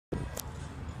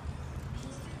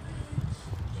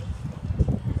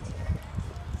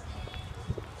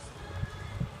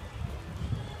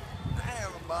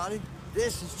everybody.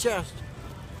 This is Chester,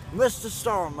 Mr.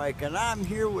 Star Maker, and I'm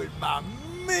here with my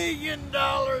 $1 million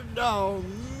dog,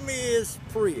 Miss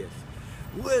Priss.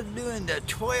 We're doing the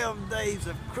 12 days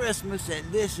of Christmas,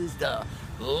 and this is the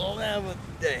 11th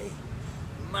day.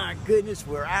 My goodness,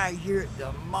 we're out here at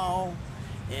the mall,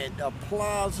 at the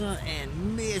plaza,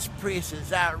 and Miss Priss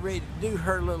is out ready to do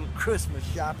her little Christmas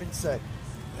shopping. So,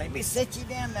 let me set you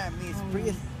down there, Miss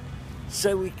Priss,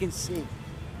 so we can see.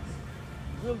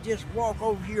 We'll just walk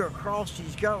over here across.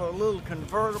 She's got a little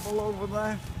convertible over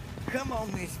there. Come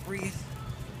on, Miss Priss.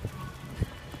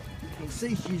 You can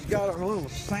see she's got her little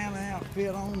Santa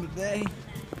outfit on today.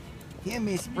 Here,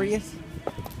 Miss Priss.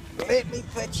 Let me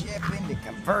put you up in the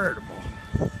convertible.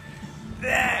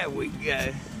 There we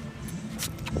go.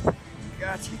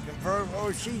 Got you convertible.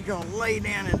 Oh, she's gonna lay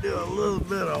down and do a little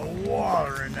bit of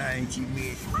watering, ain't you,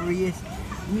 Miss Priss?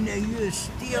 You know, you're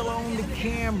still on the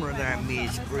camera there,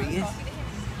 Miss Priss.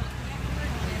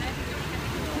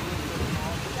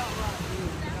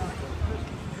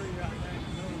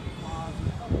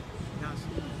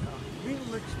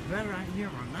 Looks better out here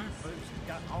on night, folks. It's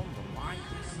got all the lights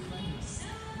and things.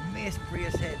 Miss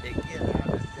Priss had to get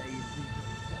out of days.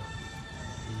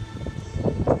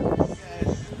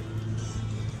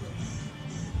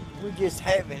 We're just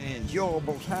having an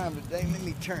enjoyable time today. Let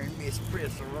me turn Miss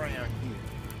Priss around here.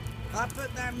 I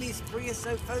put there Miss Priss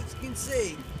so folks can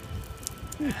see.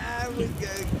 There we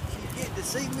go. You get to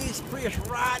see Miss Priss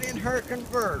ride in her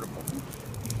convertible.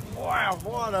 Wow,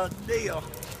 what a deal.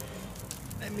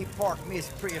 Let me park Miss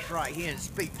Priss right here and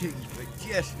speak to you for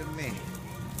just a minute.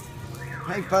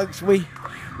 Hey folks, we're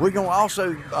going to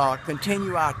also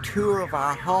continue our tour of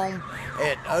our home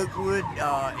at Oakwood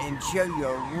and show you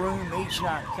a room each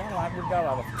night. Kind of like we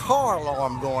got a car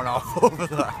alarm going off over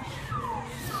there.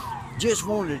 Just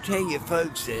wanted to tell you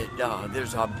folks that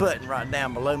there's a button right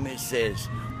down below me that says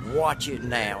watch it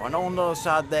now. And on the other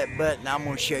side of that button, I'm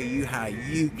going to show you how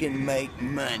you can make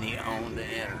money on the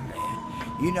internet.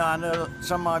 You know, I know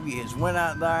some of you has went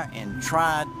out there and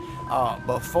tried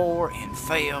before and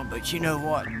failed, but you know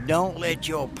what? Don't let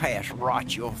your past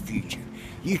rot your future.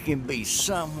 You can be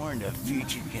somewhere in the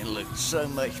future can look so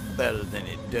much better than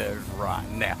it does right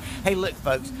now. Hey, look,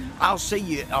 folks, I'll see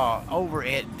you over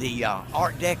at the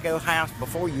Art Deco house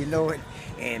before you know it.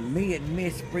 And me and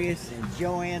Miss Priss and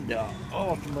Joanne, the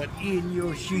ultimate in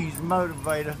your shoes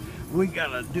motivator, we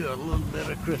gotta do a little bit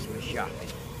of Christmas shopping.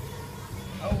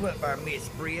 Hold up our Miss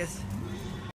Priss.